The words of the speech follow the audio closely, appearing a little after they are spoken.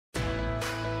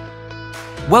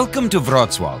Welcome to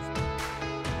Wrocław,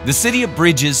 the city of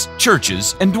bridges,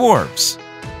 churches, and dwarves.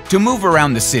 To move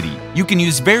around the city, you can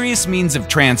use various means of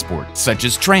transport such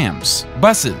as trams,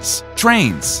 buses,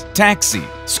 trains, taxi,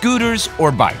 scooters,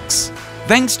 or bikes.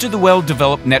 Thanks to the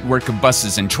well-developed network of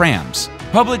buses and trams,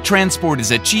 public transport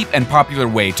is a cheap and popular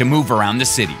way to move around the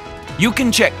city. You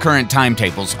can check current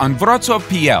timetables on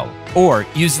Wrocław.pl or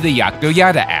use the Jak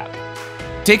Dojada app.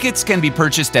 Tickets can be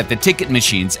purchased at the ticket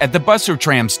machines at the bus or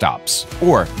tram stops,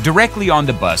 or directly on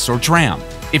the bus or tram.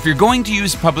 If you're going to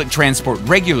use public transport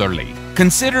regularly,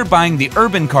 consider buying the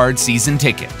Urban Card season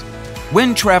ticket.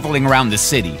 When traveling around the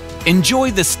city,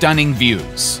 enjoy the stunning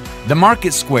views. The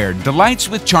market square delights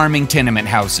with charming tenement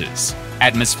houses,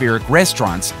 atmospheric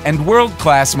restaurants, and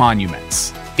world-class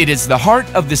monuments. It is the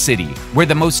heart of the city where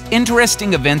the most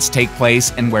interesting events take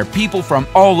place and where people from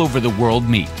all over the world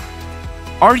meet.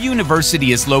 Our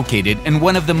university is located in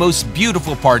one of the most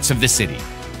beautiful parts of the city.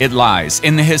 It lies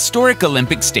in the historic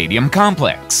Olympic Stadium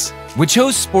complex, which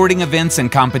hosts sporting events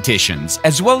and competitions,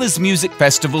 as well as music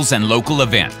festivals and local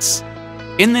events.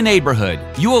 In the neighborhood,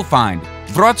 you will find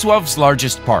Wrocław's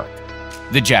largest park,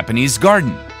 the Japanese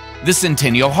Garden, the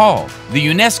Centennial Hall, the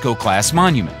UNESCO-class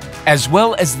monument, as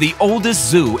well as the oldest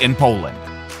zoo in Poland.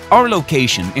 Our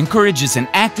location encourages an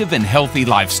active and healthy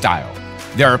lifestyle.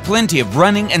 There are plenty of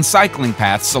running and cycling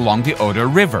paths along the Oder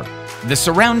River. The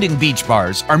surrounding beach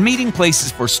bars are meeting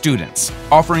places for students,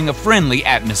 offering a friendly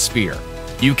atmosphere.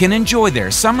 You can enjoy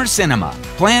their summer cinema,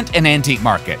 plant and antique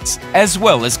markets, as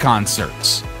well as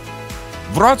concerts.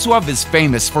 Wrocław is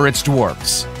famous for its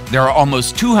dwarfs. There are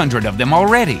almost 200 of them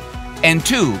already, and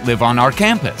 2 live on our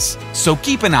campus, so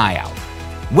keep an eye out.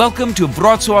 Welcome to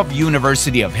Wrocław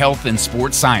University of Health and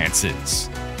Sports Sciences.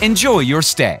 Enjoy your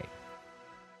stay.